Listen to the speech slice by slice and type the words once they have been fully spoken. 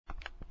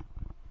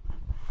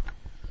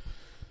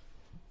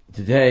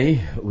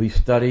Today we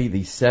study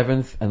the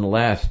seventh and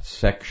last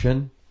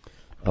section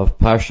of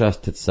Parshas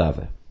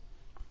Tetzaveh.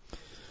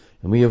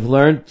 And we have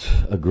learned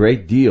a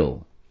great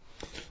deal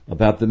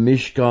about the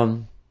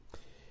Mishkan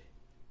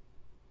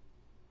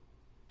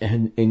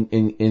and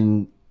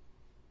in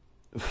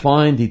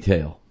fine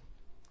detail.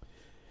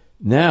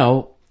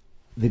 Now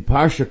the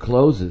Parsha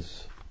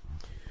closes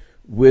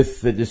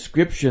with the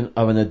description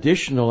of an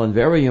additional and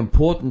very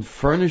important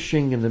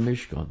furnishing in the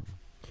Mishkan,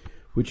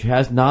 which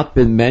has not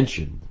been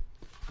mentioned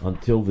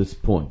until this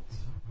point.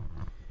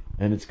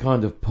 And it's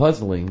kind of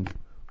puzzling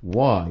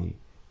why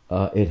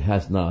it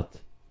has not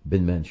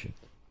been mentioned.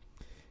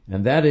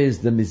 And that is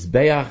the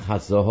Mizbeach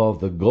HaZahav,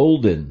 the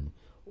golden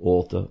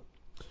altar,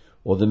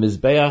 or the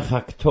Mizbeach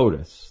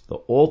HaKtoras, the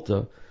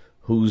altar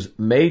whose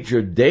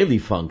major daily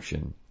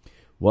function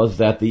was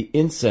that the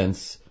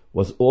incense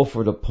was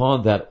offered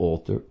upon that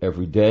altar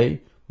every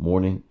day,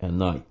 morning and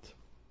night.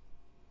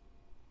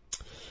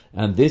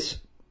 And this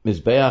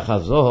Mizbeach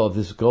HaZahav,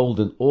 this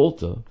golden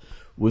altar,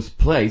 was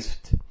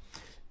placed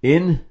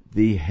in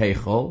the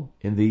Heichal,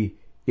 in the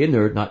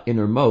inner, not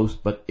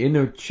innermost, but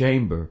inner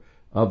chamber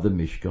of the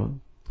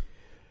Mishkan,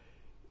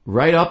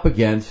 right up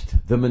against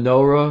the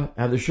menorah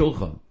and the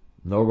shulchan.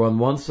 Menorah on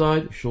one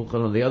side,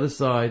 shulchan on the other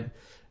side,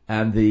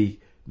 and the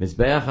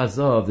Mizbeach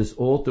HaZahav, this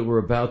altar we're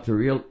about to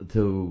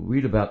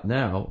read about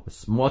now, a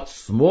much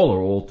smaller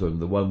altar than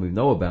the one we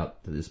know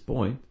about to this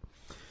point,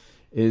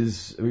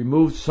 is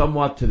removed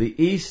somewhat to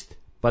the east,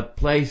 but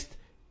placed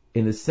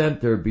in the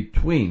center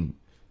between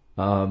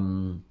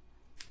the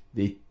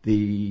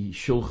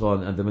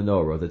shulchan and the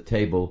menorah, the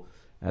table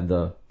and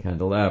the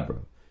candelabra.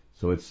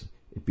 So it's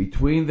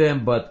between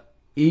them, but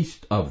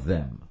east of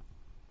them.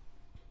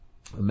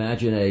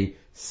 Imagine a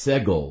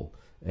segol,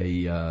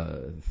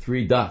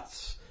 three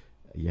dots.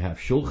 You have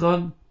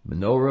shulchan,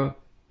 menorah,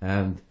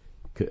 and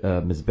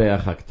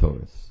Mizbeach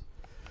HaKtoras.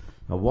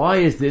 Now, why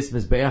is this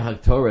Mizbeach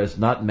HaKtoras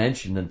not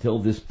mentioned until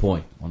this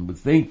point? One would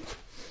think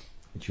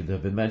it should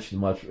have been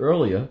mentioned much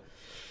earlier,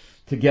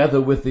 together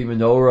with the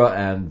menorah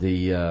and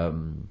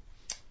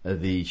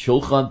the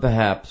shulchan,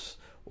 perhaps,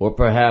 or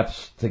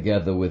perhaps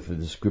together with the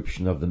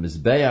description of the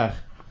Mizbeach.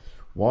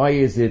 Why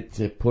is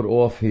it put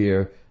off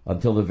here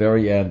until the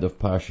very end of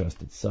Parshas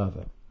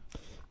Tetzaveh?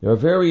 There are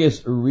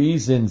various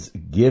reasons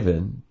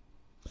given.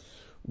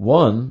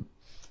 One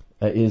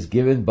is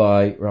given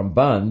by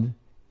Ramban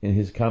in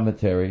his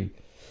commentary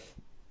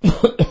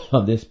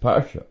on this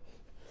Parsha.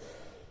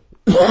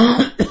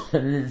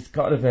 And it is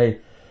kind of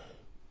a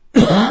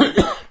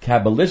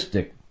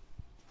Kabbalistic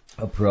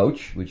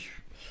approach, which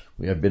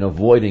we have been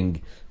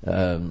avoiding,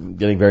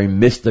 getting very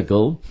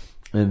mystical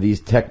in these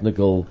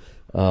technical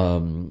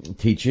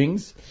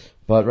teachings.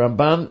 But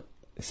Ramban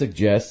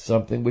suggests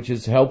something which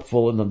is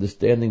helpful in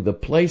understanding the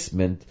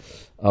placement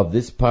of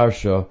this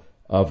Parsha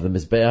of the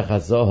Mizbeach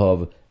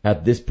HaZahav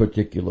at this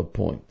particular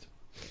point.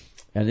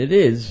 And it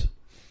is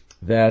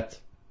that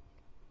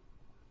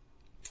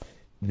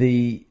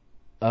the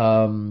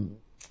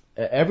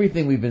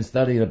everything we've been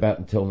studying about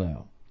until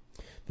now,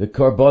 the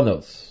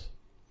Korbanos,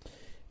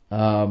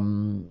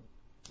 the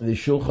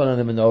Shulchan and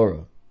the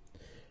Menorah,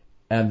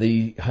 and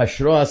the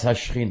Hashroas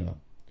Hashchina,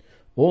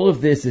 all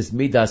of this is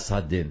Midas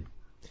Hadin.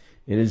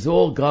 It is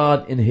all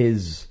God in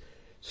His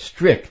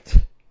strict,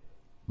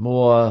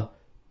 more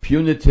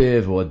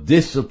punitive or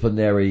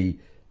disciplinary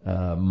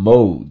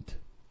mode.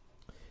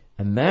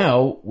 And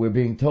now we're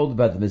being told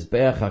about the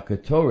Mizbeach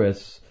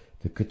HaKtoras.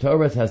 The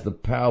Ketoras has the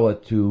power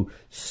to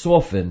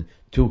soften,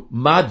 to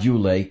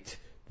modulate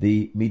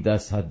the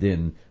Midas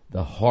Hadin,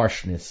 the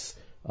harshness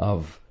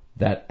of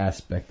that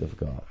aspect of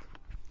God.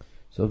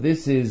 So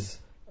this is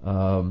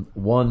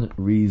one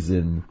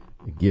reason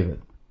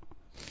given.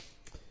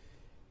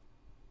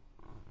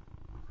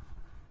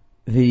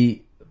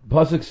 The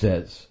pasuk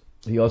says,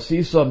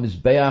 "Yosisa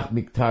mizbeach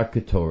miktar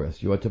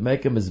ketoras." You are to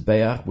make a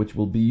mizbeach which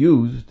will be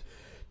used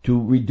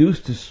to reduce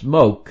to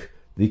smoke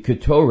the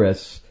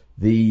ketoras,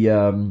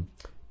 the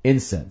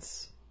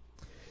incense.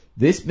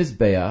 This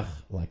mizbeach,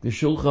 like the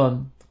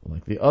shulchan,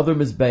 like the other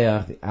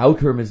mizbeach, the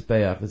outer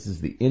mizbeach, this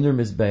is the inner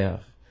mizbeach.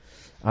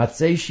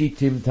 Atzei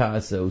shitim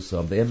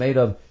ta'aseh. They are made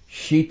of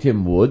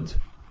shitim wood.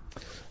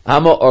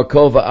 Ama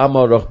orkova,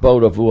 ama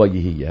rochbo ravua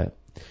yihiyeh.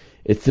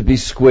 It's to be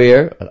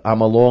square, an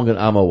amma long and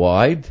amma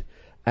wide,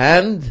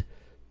 and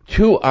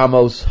 2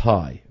 amos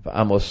high.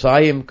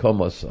 Amosayim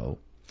komoso,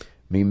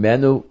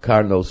 mimenu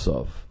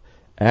karnosov.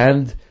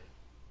 And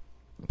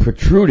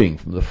protruding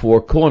from the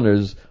 4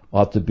 corners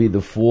ought to be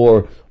the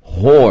 4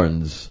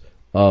 horns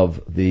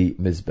of the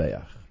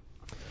Mizbeach.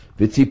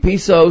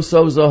 V'tzipiso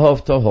so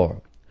zahov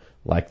tahor.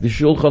 Like the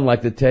shulchan,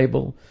 like the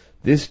table,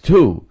 this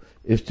too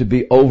is to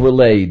be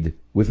overlaid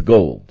with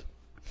gold,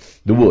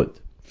 the wood.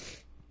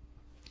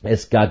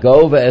 Es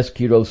gagov es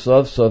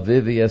kirosov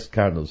sovivi es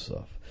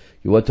karnosov.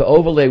 You are to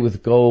overlay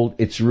with gold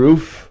its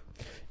roof,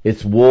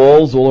 its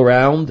walls all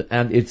around,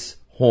 and its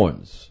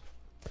horns.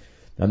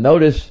 Now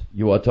notice,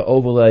 you are to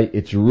overlay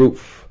its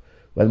roof.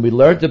 When we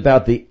learned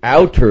about the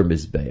outer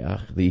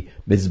Mizbeach, the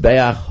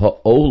Mizbeach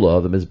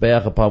ha'olah, the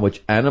Mizbeach upon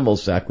which animal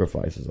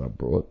sacrifices are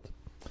brought,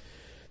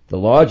 the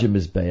larger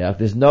Mizbeach,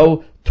 there's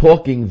no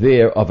talking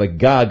there of a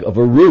gag, of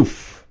a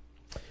roof.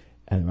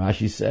 And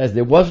Rashi says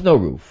there was no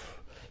roof.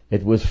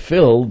 It was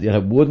filled,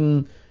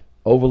 wooden,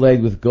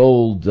 overlaid with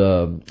gold,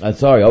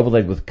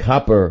 overlaid with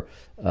copper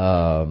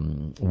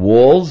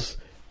walls,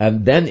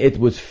 and then it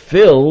was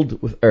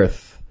filled with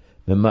earth.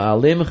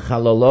 V'ma'alim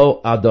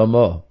chalalo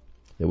adamo.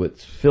 It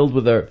was filled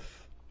with earth.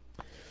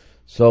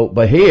 So,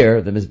 but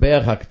here, the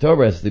Mizbeach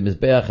HaKtoros, the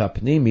Mizbeach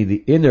HaPnimi,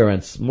 the inner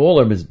and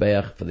smaller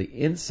Mizbeach for the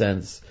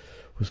incense,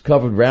 was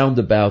covered round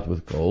about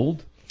with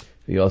gold.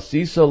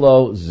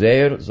 V'yosisolo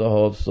zer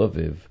zahov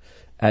soviv.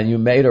 And you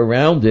made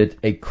around it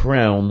a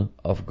crown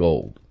of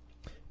gold.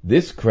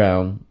 This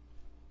crown,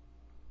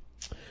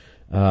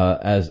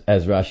 as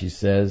Rashi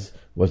says,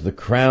 was the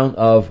crown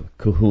of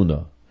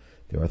Kahuna.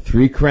 There are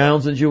 3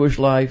 crowns in Jewish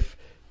life.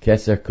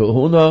 Keser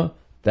Kahuna,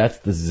 that's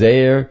the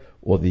Zeir,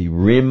 or the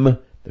rim,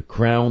 the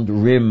crowned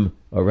rim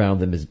around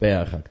the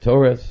Mizbeach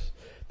HaKtoros.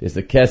 There's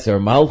the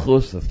Keser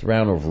Malchus, the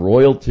throne of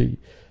royalty.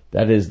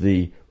 That is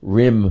the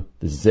rim,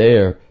 the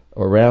Zeir,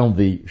 around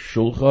the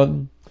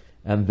Shulchan.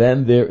 And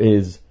then there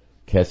is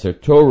Keser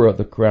Torah,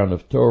 the crown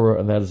of Torah,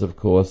 and that is, of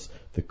course,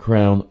 the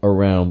crown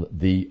around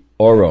the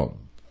Oron.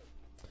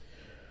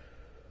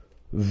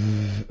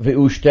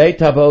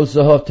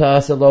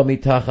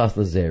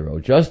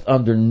 Just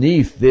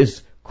underneath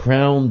this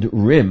crowned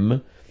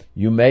rim,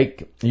 you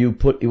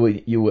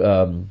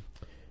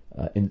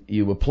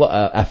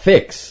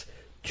affix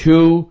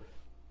 2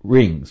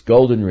 rings,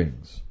 golden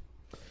rings.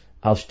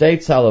 Al shtei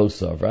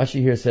tzalosov.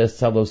 Rashi here says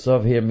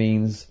tzalosov here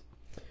means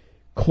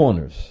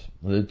corners.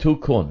 The 2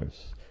 corners.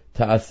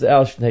 Ta'aseh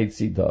al shnei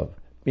tzidav.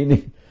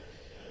 Meaning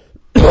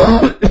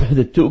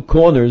the 2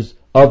 corners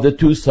of the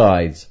 2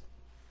 sides.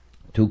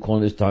 2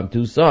 corners times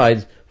 2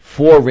 sides,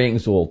 4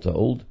 rings all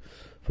told.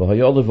 For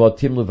hayolav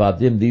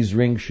levadim, these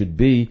rings should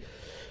be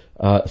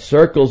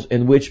circles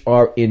in which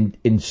are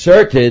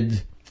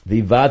inserted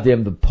the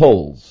vadim, the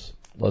poles.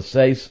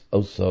 Laseis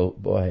oso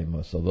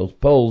bohema. So those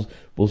poles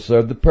will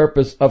serve the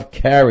purpose of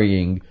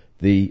carrying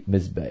the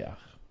mizbeach.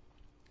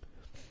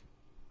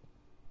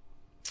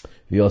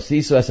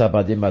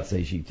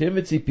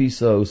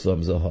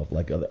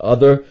 Like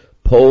other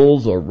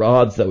poles or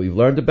rods that we've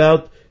learned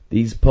about,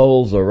 these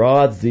poles or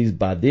rods, these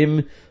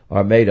badim,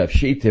 are made of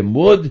shitim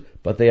wood,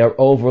 but they are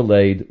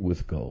overlaid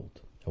with gold.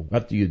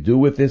 What do you do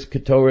with this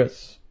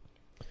ketoris?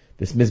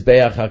 This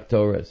Mizbeach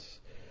HaKtoros?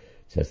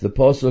 Says the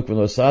Pasuk,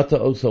 V'nosata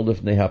oso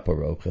lifnei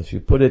haparochas. You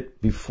put it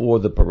before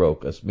the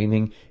parochas,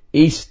 meaning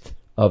east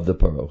of the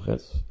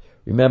parochas.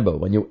 Remember,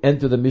 when you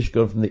enter the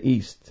Mishkan from the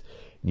east,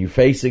 and you're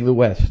facing the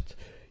west,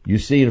 you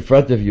see in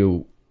front of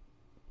you,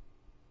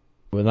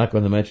 we're not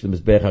going to mention the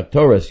Mizbeach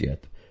HaKtoros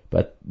yet,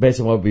 but based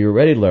on what we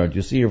already learned,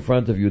 you see in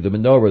front of you the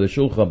menorah, the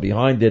shulchan,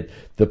 behind it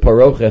the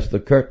paroches, the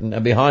curtain,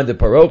 and behind the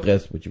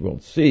paroches, which you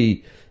won't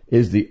see,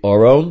 is the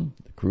oron,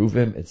 the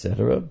kruvim,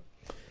 etc.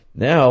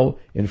 Now,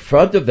 in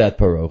front of that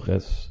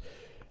paroches,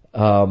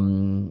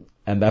 and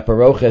that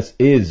paroches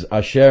is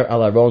asher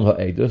al aron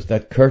ha'edus,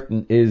 that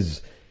curtain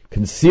is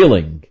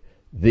concealing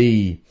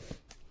the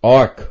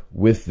ark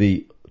with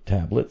the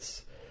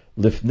tablets.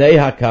 Lifnei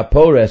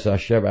hakapores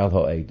asher al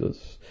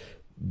ha'edus.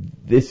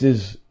 This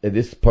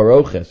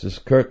paroches, this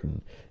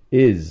curtain,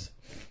 is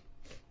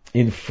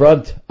in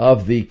front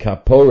of the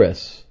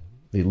kapores,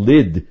 the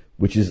lid,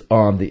 which is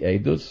on the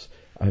edus.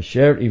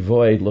 Asher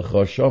ivoid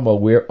l'choshoma,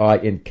 where I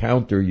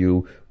encounter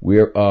you,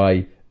 where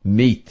I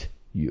meet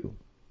you.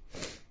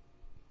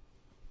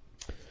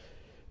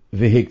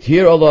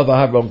 V'hiktir olav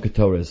aharon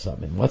ketoras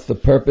samim. What's the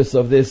purpose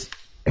of this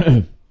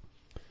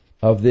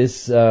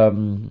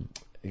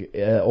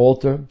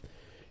altar?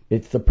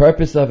 It's the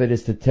purpose of it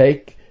is to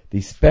take the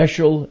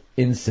special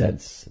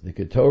incense, the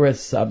ketoras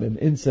samim,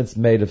 incense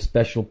made of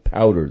special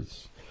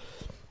powders,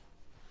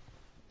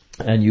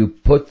 and you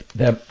put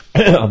them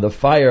on the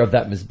fire of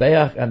that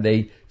mizbeach, and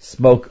they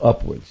smoke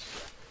upwards.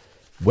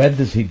 When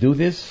does he do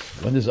this?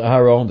 When does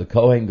Aharon, the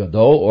Kohen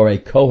Gadol, or a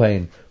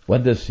Kohen,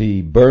 when does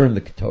he burn the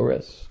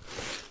ketoras?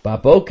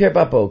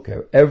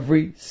 Baboker,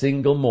 every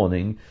single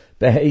morning,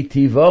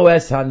 behetivo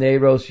es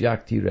haneros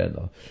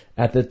yaktireno.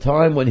 At the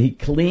time when he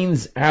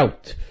cleans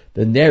out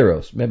the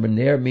neros. Remember,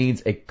 ner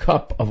means a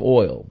cup of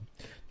oil.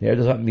 Ner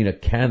does not mean a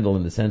candle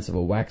in the sense of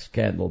a wax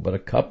candle, but a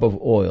cup of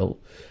oil.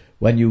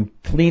 When you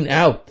clean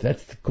out,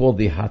 that's called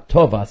the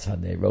hatovas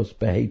haneros,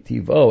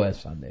 behetivo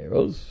es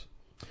haneros.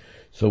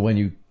 So when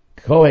you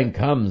Kohen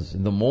comes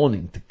in the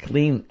morning to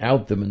clean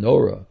out the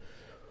menorah,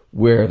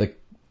 where the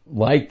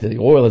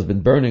oil has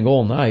been burning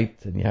all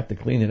night, and you have to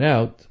clean it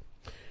out.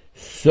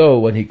 So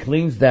when he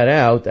cleans that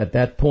out, at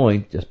that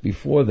point, just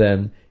before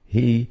then,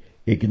 he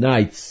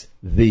ignites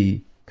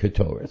the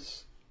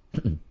ketoras.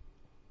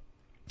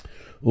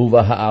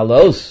 Uva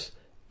ha'alos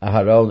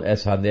aharon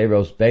es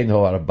haneros bein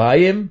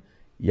ho'arbayim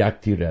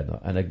yaktirena.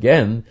 And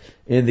again,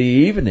 in the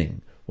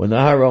evening, when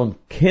Aharon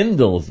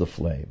kindles the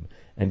flame,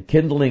 and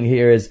kindling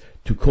here is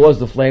to cause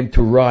the flame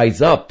to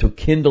rise up, to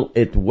kindle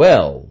it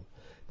well.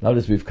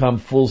 Notice we've come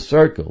full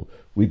circle.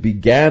 We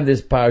began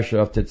this parasha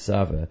of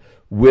Tetzaveh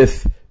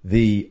with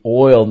the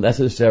oil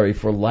necessary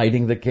for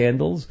lighting the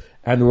candles,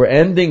 and we're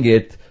ending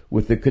it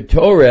with the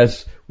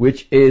ketores,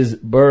 which is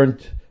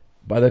burnt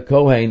by the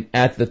Kohen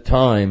at the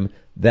time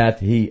that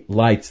he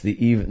lights the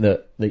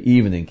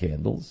evening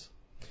candles.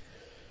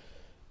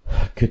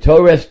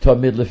 Ketores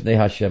tamid lifnei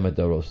Hashem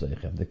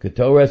adorosechem. The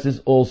ketores is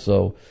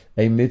also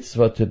a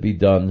mitzvah to be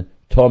done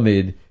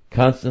tamid,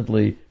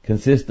 constantly,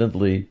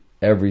 consistently,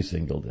 every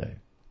single day.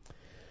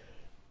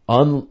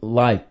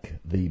 Unlike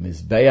the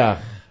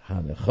Mizbeach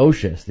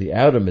HaNechoshes, the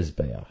outer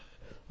Mizbeach,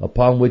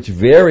 upon which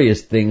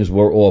various things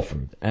were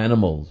offered,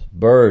 animals,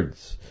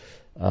 birds,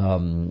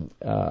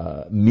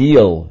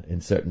 meal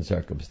in certain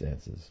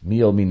circumstances,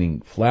 meal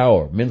meaning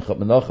flour, mincha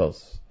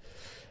menachos,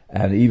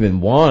 and even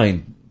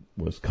wine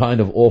was kind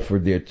of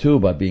offered there too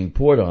by being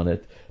poured on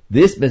it.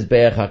 This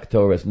Mizbeach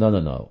HaKetores,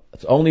 no.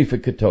 It's only for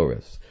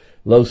Ketores.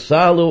 Lo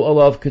salu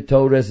alav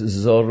Ketores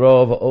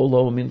zorov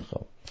olo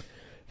mincha.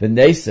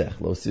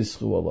 V'nesech lo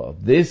sischu alav.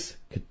 This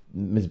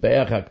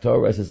Mizbeach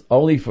HaKetores is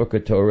only for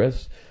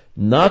Ketores,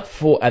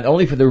 and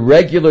only for the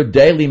regular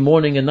daily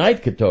morning and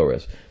night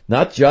Ketores.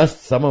 Not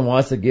just someone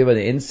wants to give an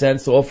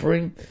incense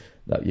offering.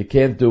 No, you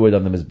can't do it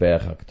on the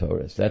Mizbeach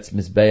HaKetores. That's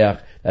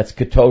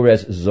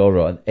Ketores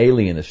Zorah, an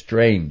alien, a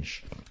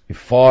strange, a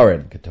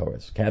foreign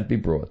Ketores. Can't be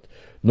brought.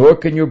 Nor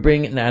can you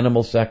bring an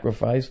animal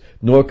sacrifice,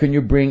 nor can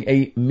you bring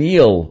a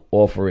meal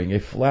offering, a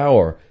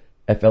flour,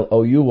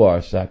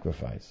 Flour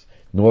sacrifice.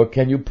 Nor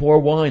can you pour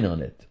wine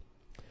on it.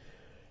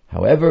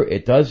 However,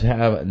 it does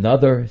have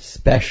another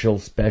special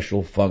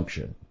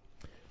function.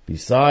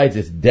 Besides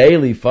its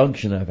daily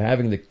function of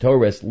having the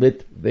Ketores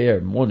lit there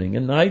morning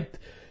and night,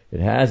 it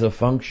has a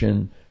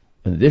function,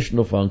 an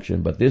additional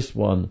function, but this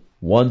one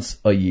once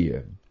a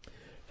year.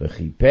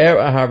 V'chiper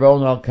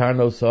Aharon al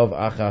karnosov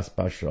achas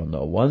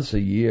pashono. Once a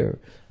year,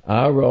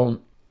 Aaron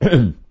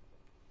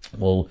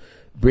will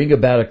bring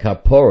about a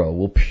kapora,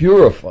 will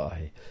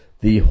purify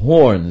the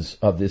horns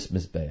of this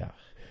Mizbeach,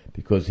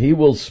 because he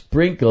will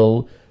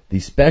sprinkle the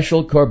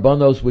special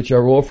korbanos which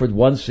are offered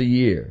once a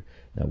year.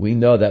 Now we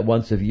know that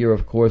once a year,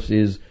 of course,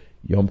 is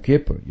Yom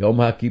Kippur, Yom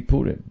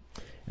HaKippurim.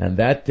 And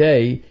that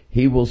day,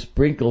 he will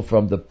sprinkle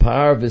from the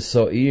par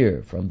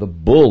v'so'ir, from the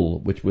bull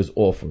which was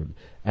offered,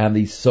 and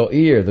the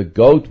so'ir, the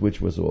goat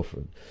which was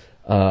offered,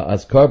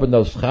 as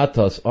korbanos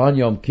chatas on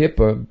Yom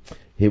Kippur,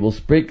 he will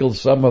sprinkle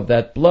some of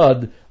that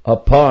blood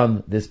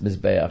upon this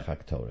Mizbeach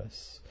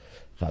HaKetores.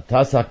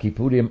 Chatas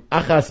HaKippurim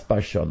achas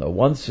pashono,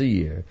 once a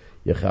year,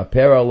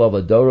 yechaper alav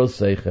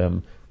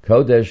adorosechem,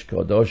 kodesh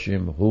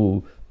kodoshim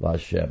hu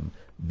l'Hashem.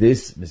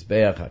 This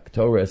Mizbeach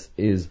HaKetores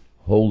is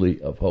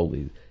holy of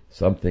holies,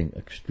 something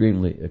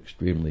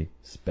extremely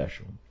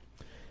special.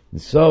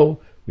 And so,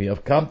 we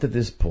have come to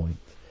this point,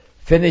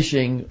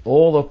 finishing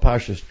all of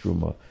Parshas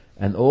Truma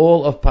and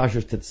all of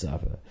Parshas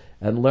Tetzaveh,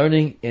 and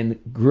learning in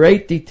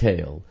great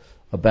detail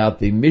about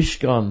the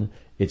Mishkan,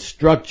 its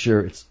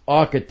structure, its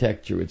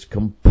architecture, its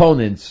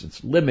components,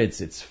 its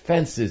limits, its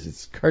fences,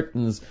 its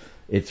curtains,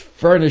 its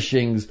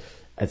furnishings,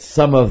 at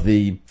some of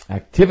the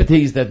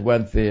activities that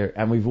went there,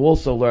 and we've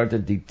also learned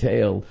in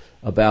detail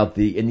about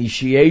the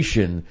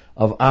initiation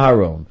of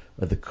Aaron,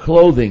 the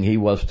clothing he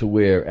was to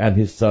wear and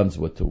his sons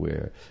were to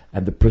wear,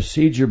 and the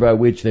procedure by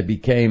which they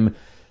became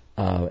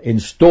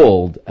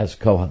installed as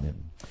Kohanim.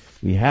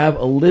 We have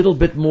a little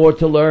bit more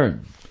to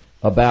learn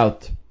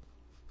about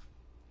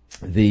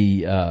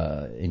the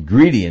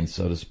ingredients,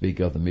 so to speak,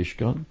 of the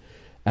Mishkan,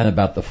 and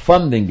about the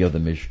funding of the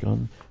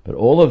Mishkan, but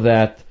all of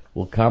that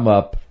will come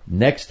up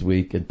next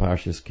week in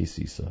Parshas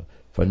Kisisa.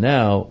 For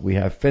now, we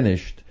have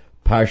finished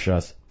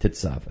Parshas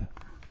Tetzaveh.